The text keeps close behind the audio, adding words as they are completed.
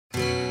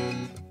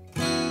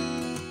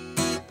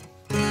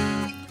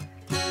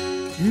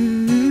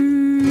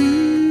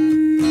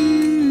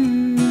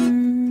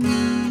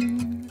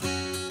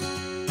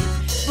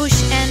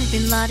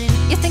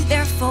You think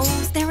they're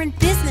foes, they're in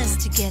business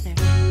together.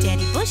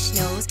 Daddy Bush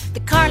knows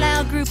the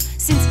Carlyle Group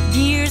since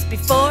years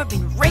before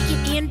been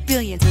raking in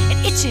billions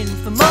and itching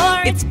for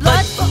more. It's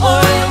blood for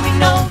oil, we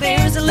know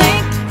there's a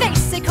link. They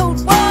say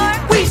Cold War,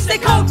 we say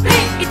Code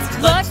Pink. It's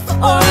blood for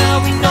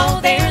oil, we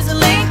know there's a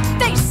link.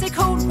 They say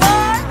Cold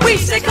War, we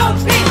say Code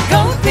Pink.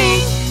 Code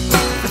Pink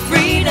for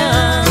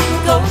freedom,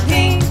 Code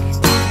Pink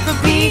for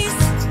peace,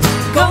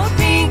 Code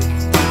Pink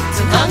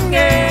till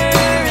hunger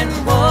and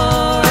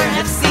war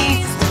have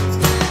ceased.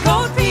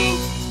 Code Pink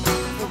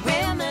for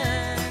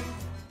women.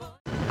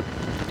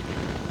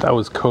 That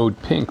was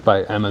Code Pink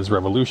by Emma's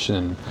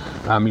Revolution.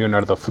 I'm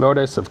Leonardo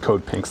Flores of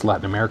Code Pink's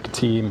Latin America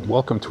team.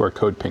 Welcome to our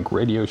Code Pink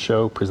radio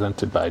show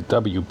presented by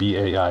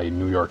WBAI in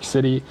New York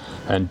City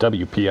and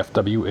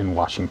WPFW in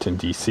Washington,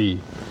 D.C.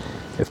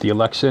 If the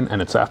election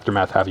and its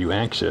aftermath have you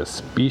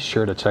anxious, be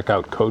sure to check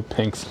out Code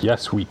Pink's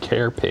Yes We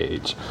Care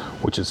page,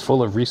 which is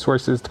full of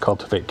resources to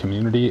cultivate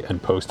community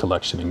and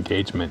post-election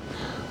engagement.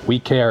 We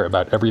care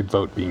about every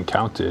vote being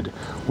counted.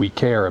 We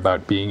care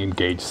about being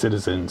engaged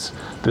citizens.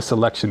 This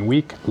election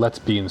week, let's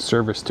be in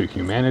service to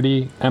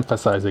humanity,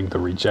 emphasizing the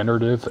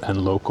regenerative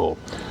and local.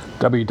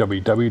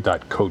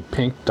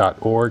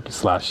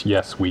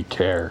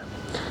 www.codepink.org/yeswecare.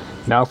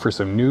 Now for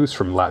some news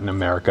from Latin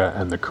America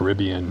and the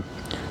Caribbean.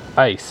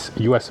 ICE,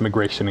 U.S.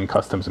 Immigration and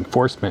Customs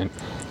Enforcement,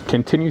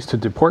 continues to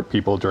deport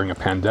people during a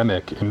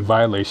pandemic in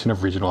violation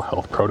of regional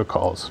health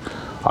protocols.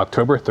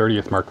 October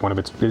 30th marked one of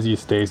its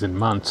busiest days in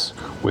months,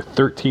 with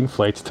 13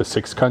 flights to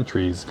 6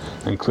 countries,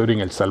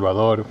 including El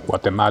Salvador,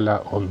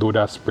 Guatemala,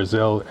 Honduras,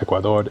 Brazil,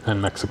 Ecuador,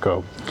 and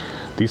Mexico.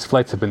 These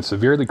flights have been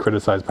severely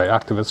criticized by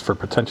activists for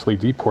potentially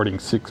deporting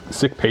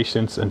sick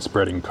patients and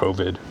spreading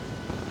COVID.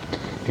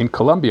 In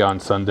Colombia on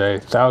Sunday,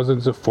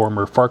 thousands of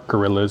former FARC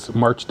guerrillas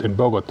marched in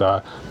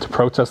Bogota to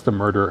protest the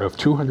murder of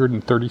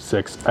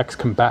 236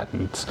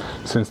 ex-combatants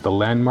since the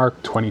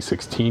landmark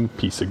 2016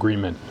 peace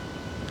agreement.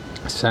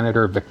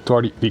 Senator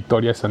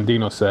Victoria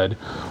Sandino said,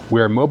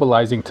 "We are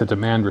mobilizing to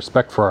demand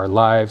respect for our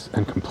lives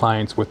and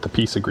compliance with the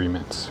peace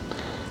agreements."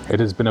 It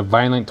has been a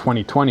violent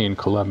 2020 in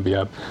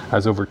Colombia,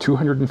 as over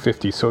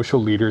 250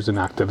 social leaders and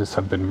activists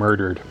have been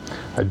murdered.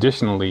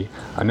 Additionally,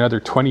 another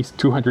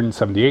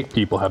 278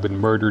 people have been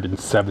murdered in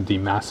 70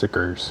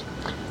 massacres.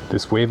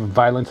 This wave of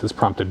violence has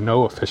prompted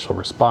no official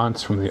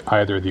response from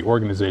either the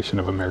Organization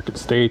of American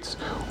States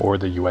or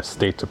the U.S.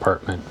 State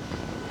Department.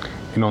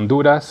 In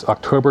Honduras,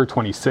 October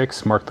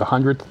 26 marked the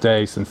 100th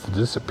day since the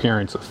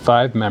disappearance of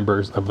 5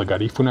 members of the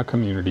Garifuna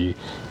community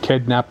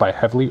kidnapped by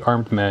heavily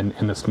armed men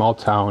in the small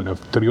town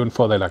of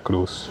Triunfo de la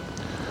Cruz.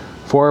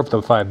 Four of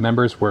the five were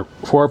members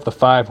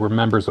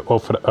of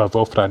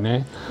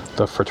Ofrané,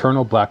 the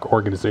Fraternal Black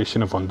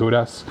Organization of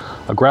Honduras,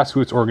 a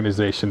grassroots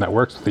organization that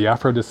works with the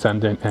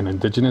Afro-descendant and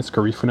indigenous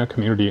Garifuna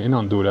community in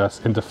Honduras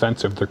in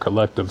defense of their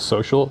collective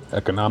social,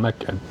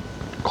 economic, and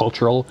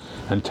cultural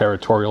and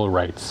territorial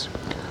rights.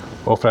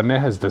 Ofrané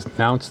has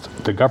denounced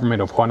the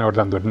government of Juan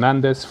Orlando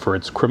Hernandez for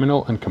its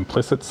criminal and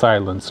complicit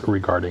silence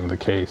regarding the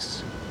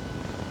case.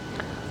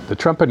 The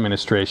Trump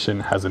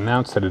administration has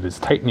announced that it is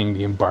tightening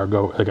the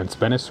embargo against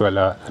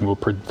Venezuela and will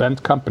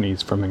prevent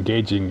companies from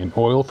engaging in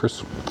oil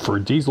for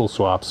diesel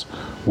swaps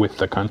with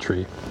the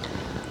country.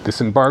 This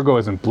embargo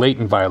is in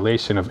blatant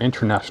violation of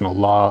international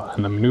law,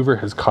 and the maneuver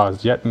has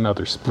caused yet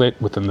another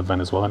split within the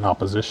Venezuelan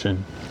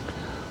opposition.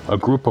 A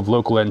group of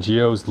local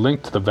NGOs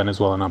linked to the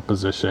Venezuelan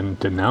opposition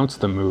denounced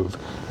the move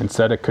and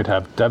said it could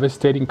have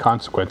devastating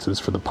consequences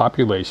for the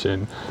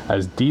population,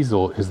 as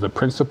diesel is the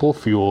principal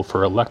fuel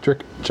for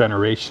electric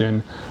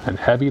generation and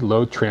heavy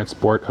load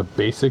transport of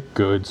basic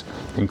goods,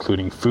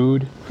 including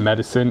food,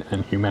 medicine,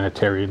 and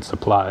humanitarian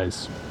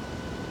supplies.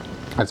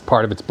 As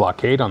part of its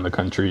blockade on the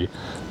country,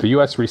 the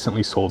U.S.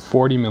 recently sold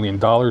 $40 million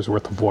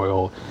worth of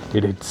oil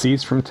it had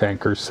seized from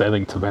tankers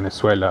sailing to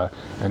Venezuela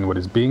in what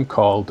is being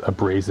called a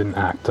brazen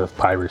act of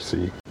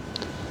piracy.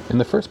 In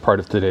the first part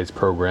of today's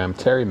program,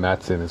 Terry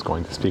Mattson is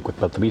going to speak with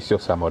Patricio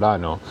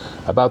Zamorano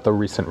about the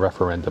recent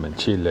referendum in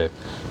Chile,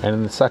 and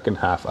in the second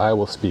half, I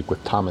will speak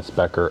with Thomas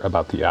Becker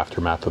about the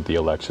aftermath of the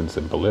elections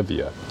in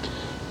Bolivia.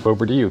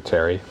 Over to you,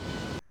 Terry.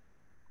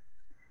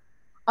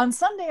 On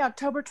Sunday,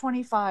 October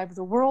 25,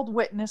 the world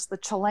witnessed the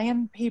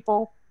Chilean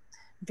people,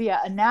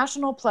 via a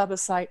national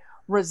plebiscite,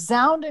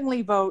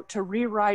 resoundingly vote to rewrite